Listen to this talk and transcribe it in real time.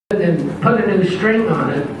and put a new string on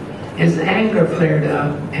it, his anger flared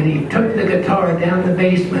up, and he took the guitar down the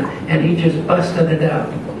basement and he just busted it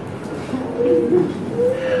up.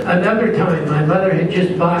 Another time, my mother had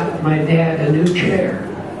just bought my dad a new chair.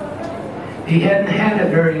 He hadn't had it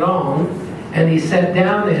very long, and he sat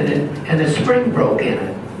down in it, and a spring broke in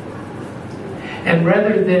it. And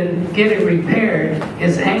rather than get it repaired,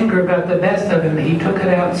 his anger got the best of him. He took it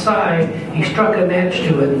outside, he struck a match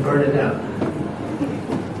to it and burned it up.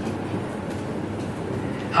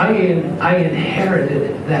 I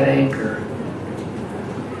inherited that anger.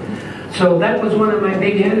 So that was one of my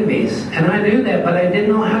big enemies. And I knew that, but I didn't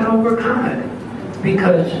know how to overcome it.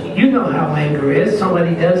 Because you know how anger is.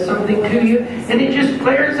 Somebody does something to you, and it just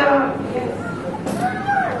flares up.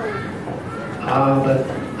 But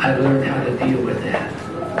I learned how to deal with that.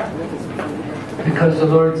 Because the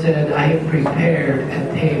Lord said, I have prepared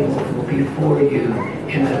a table before you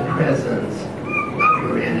in the presence of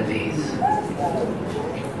your enemies.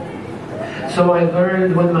 So I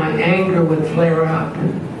learned when my anger would flare up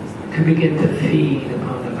to begin to feed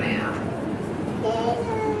upon the Lamb.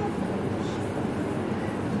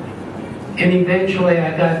 And eventually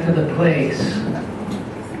I got to the place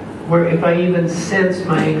where if I even sensed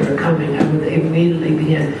my anger coming, I would immediately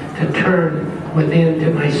begin to turn within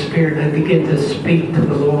to my spirit and I begin to speak to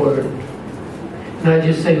the Lord. And I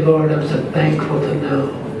just say, Lord, I'm so thankful to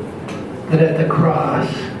know that at the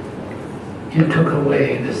cross, you took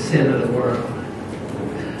away the sin of the world.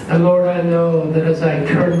 And Lord, I know that as I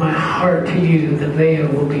turn my heart to you, the veil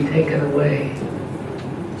will be taken away.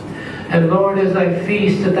 And Lord, as I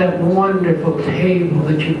feast at that wonderful table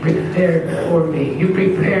that you prepared for me, you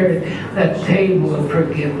prepared that table of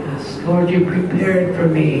forgiveness. Lord, you prepared for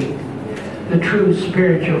me the true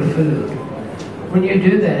spiritual food. When you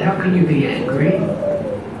do that, how can you be angry?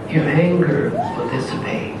 Your anger will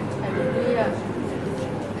dissipate.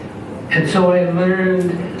 And so I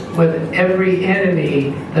learned with every enemy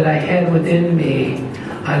that I had within me,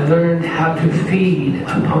 I learned how to feed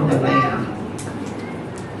upon the Lamb.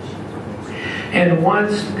 And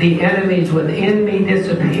once the enemies within me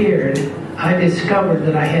disappeared, I discovered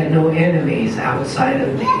that I had no enemies outside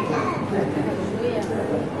of me.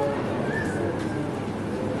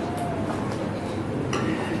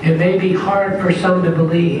 It may be hard for some to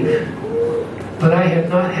believe, but I have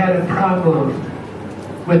not had a problem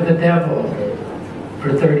with the devil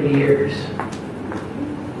for 30 years.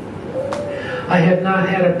 I have not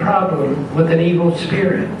had a problem with an evil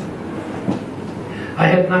spirit. I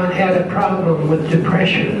have not had a problem with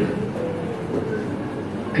depression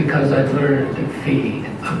because I've learned to feed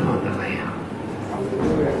upon the Lamb.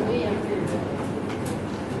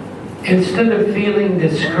 Instead of feeling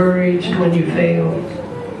discouraged when you fail,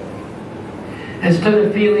 instead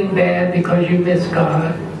of feeling bad because you miss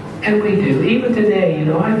God, and we do. Even today,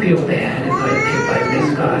 I feel bad if I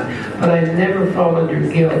miss God. But I never fall under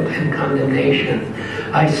guilt and condemnation.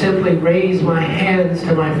 I simply raise my hands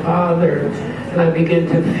to my Father and I begin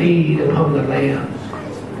to feed upon the Lamb.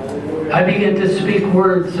 I begin to speak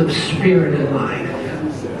words of spirit and life.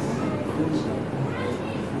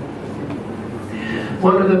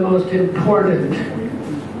 One of the most important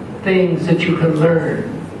things that you can learn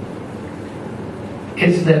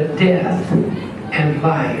is that death and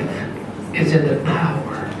life is in the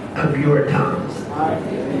power of your tongue.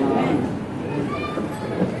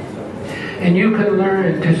 And you can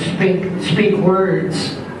learn to speak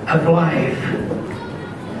words of life.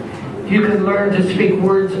 You can learn to speak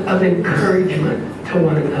words of encouragement to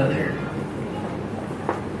one another.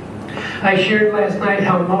 I shared last night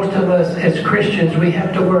how most of us as Christians, we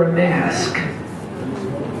have to wear a mask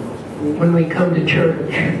when we come to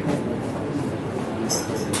church.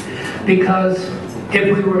 Because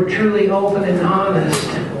if we were truly open and honest,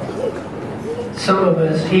 some of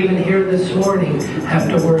us, even here this morning, have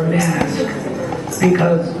to wear a mask.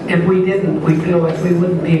 Because if we didn't, we feel like we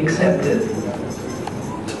wouldn't be accepted.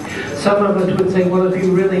 Some of us would say, well, if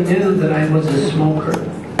you really knew that I was a smoker,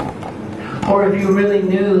 or if you really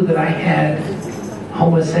knew that I had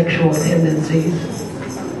homosexual tendencies,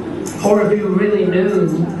 or if you really knew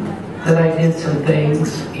that I did some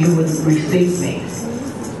things, you wouldn't receive me.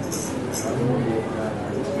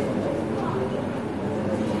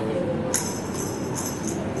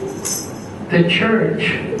 The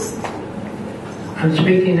church, I'm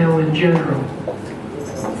speaking now in general,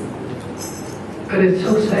 but it's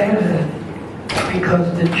so sad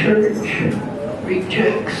because the church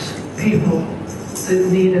rejects people that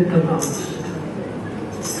need it the most.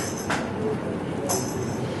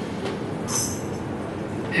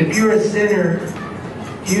 If you're a sinner,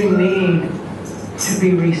 you need to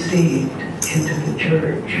be received into the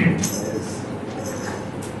church.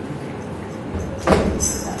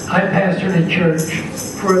 I pastored a church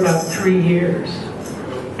for about 3 years.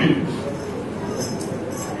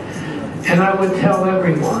 And I would tell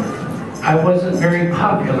everyone, I wasn't very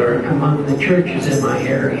popular among the churches in my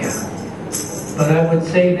area. But I would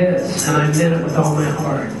say this, and I meant it with all my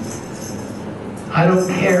heart. I don't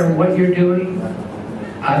care what you're doing.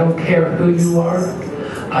 I don't care who you are.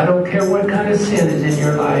 I don't care what kind of sin is in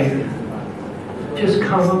your life. Just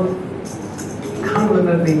come and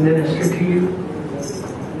let me minister to you.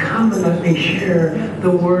 Come and let me share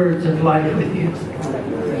the words of life with you.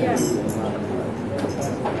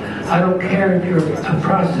 I don't care if you're a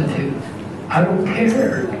prostitute. I don't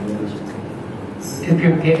care if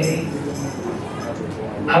you're gay.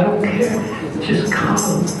 I don't care. Just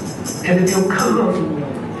come. And if you'll come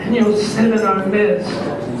and you'll sit in our midst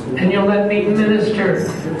and you'll let me minister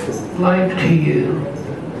life to you,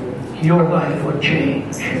 your life will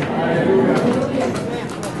change.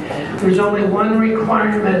 There's only one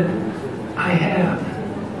requirement I have,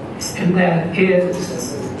 and that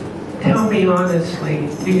is, tell me honestly,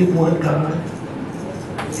 do you want God?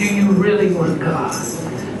 Do you really want God?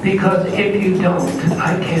 Because if you don't,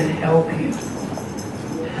 I can't help you.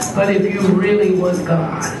 But if you really want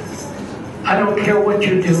God, I don't care what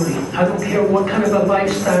you're doing. I don't care what kind of a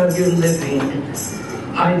lifestyle you're living.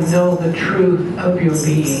 I know the truth of your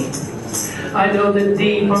being. I know that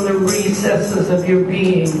deep on the recesses of your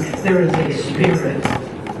being, there is a spirit.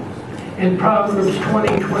 And Proverbs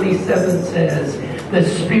 20:27 says, the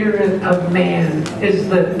spirit of man is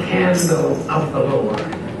the candle of the Lord.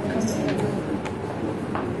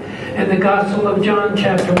 And the Gospel of John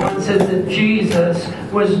chapter 1 says that Jesus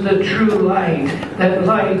was the true light that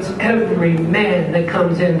lights every man that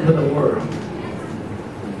comes into the world.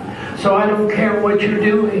 So I don't care what you're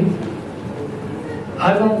doing.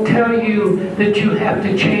 I won't tell you that you have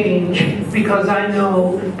to change, because I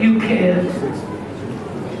know you can't.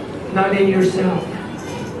 Not in yourself.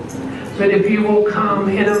 But if you will come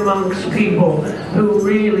in amongst people who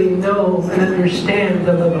really know and understand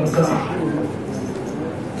the love of God,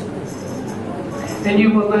 and you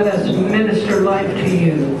will let us minister life to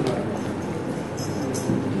you.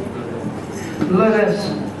 Let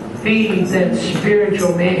us feed that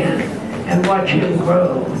spiritual man and watch him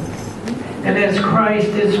grow. And as Christ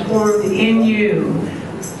is formed in you,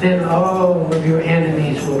 then all of your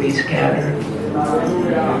enemies will be scattered.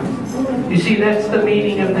 You see, that's the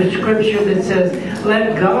meaning of the scripture that says,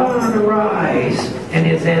 let God arise and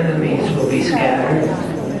his enemies will be scattered.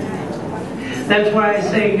 That's why I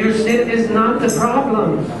say your sin is not the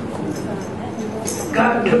problem.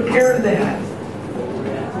 God took care of that.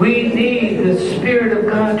 We need the Spirit of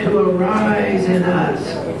God to arise in us.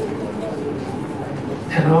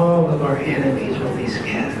 And all of our enemies will be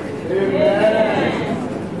scattered. Amen.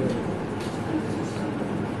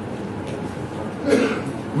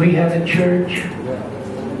 We had a church.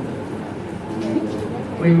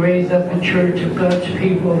 We raised up a church of God's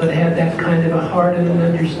people that had that kind of a heart and an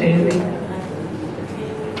understanding.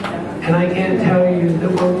 And I can't tell you,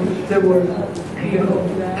 there were people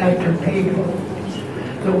after people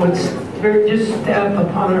that would just step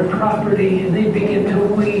upon our property and they begin to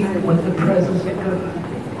weep with the presence of God.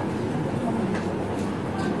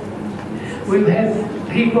 We've had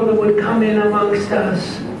people that would come in amongst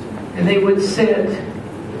us and they would sit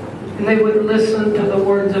and they would listen to the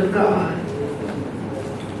words of God,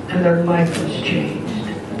 and their life was changed.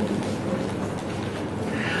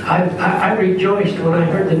 I rejoiced when I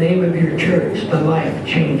heard the name of your church, the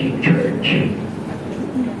Life-Changing Church.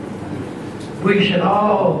 We should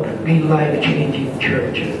all be life-changing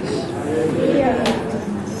churches.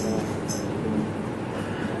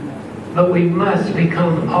 But we must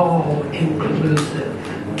become all-inclusive.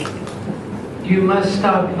 You must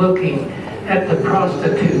stop looking at the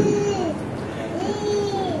prostitute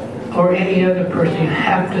or any other person. You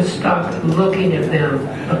have to stop looking at them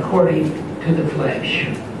according to the flesh.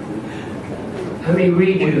 Let me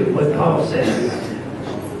read you what Paul says.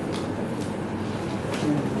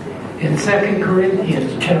 In 2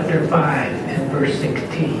 Corinthians chapter 5 and verse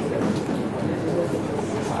 16.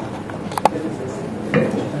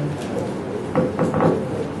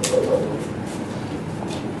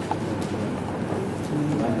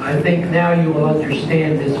 I think now you will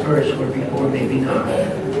understand this verse where before maybe not.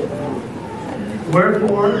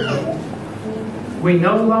 Wherefore, we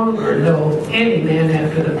no longer know any man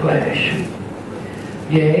after the flesh.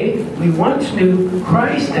 Yea, we once knew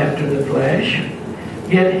Christ after the flesh,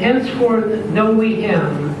 yet henceforth know we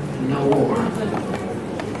him no more.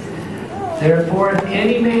 Therefore, if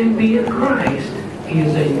any man be in Christ, he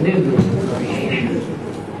is a new creation.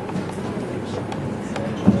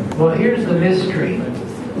 Well, here's the mystery.